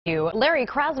Larry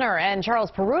Krasner and Charles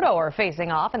Peruto are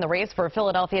facing off in the race for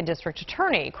Philadelphia District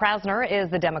Attorney. Krasner is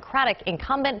the Democratic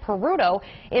incumbent. Peruto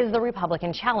is the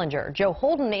Republican challenger. Joe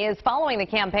Holden is following the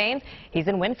campaigns. He's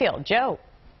in Winfield. Joe.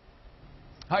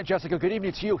 Hi, Jessica. Good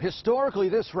evening to you. Historically,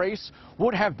 this race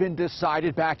would have been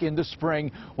decided back in the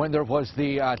spring when there was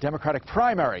the Democratic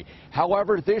primary.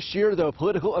 However, this year, though,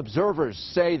 political observers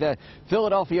say that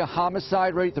Philadelphia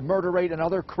homicide rate, the murder rate, and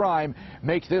other crime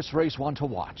make this race one to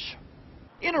watch.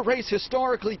 In a race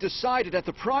historically decided at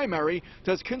the primary,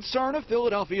 does concern of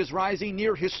Philadelphia's rising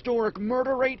near historic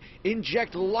murder rate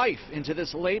inject life into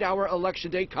this late-hour Election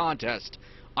Day contest?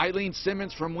 Eileen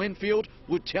Simmons from Winfield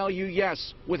would tell you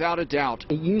yes, without a doubt.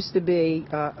 It used to be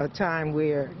a time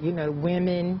where,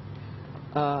 women,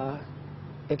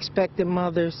 expectant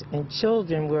mothers and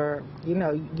children were,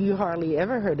 you hardly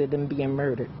ever heard of them being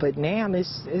murdered. But now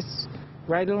it's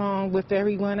right along with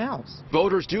everyone else.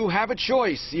 Voters do have a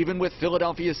choice, even with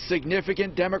Philadelphia's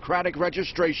significant Democratic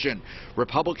registration.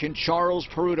 Republican Charles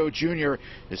Peruto Jr.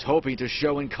 is hoping to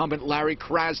show incumbent Larry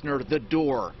Krasner the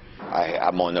door.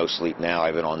 I'm on no sleep now.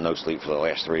 I've been on no sleep for the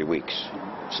last 3 weeks.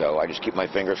 So I just keep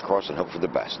my fingers crossed and hope for the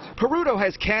best. Peruto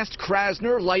has cast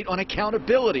Krasner light on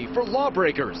accountability for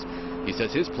lawbreakers. He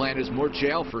says his plan is more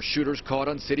jail for shooters caught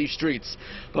on city streets.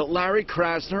 But Larry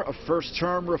Krasner, a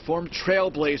first-term reformed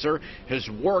trailblazer, has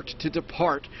worked to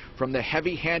depart from the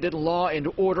heavy-handed law and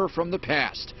order from the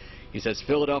past. He says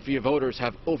Philadelphia voters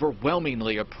have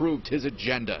overwhelmingly approved his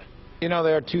agenda.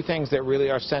 There are two things that really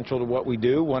are central to what we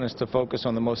do. One is to focus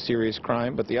on the most serious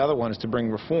crime, but the other one is to bring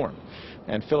reform.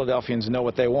 And Philadelphians know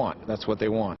what they want. That's what they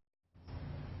want.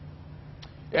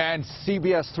 And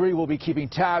CBS 3 will be keeping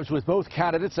tabs with both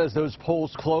candidates as those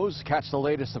polls close. Catch the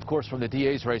latest, of course, from the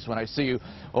DA's race when I see you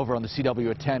over on the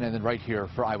CW at 10 and then right here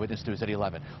for Eyewitness News at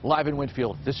 11. Live in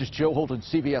Winfield, this is Joe Holden,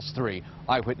 CBS 3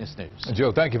 Eyewitness News.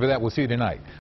 Joe, thank you for that. We'll see you tonight.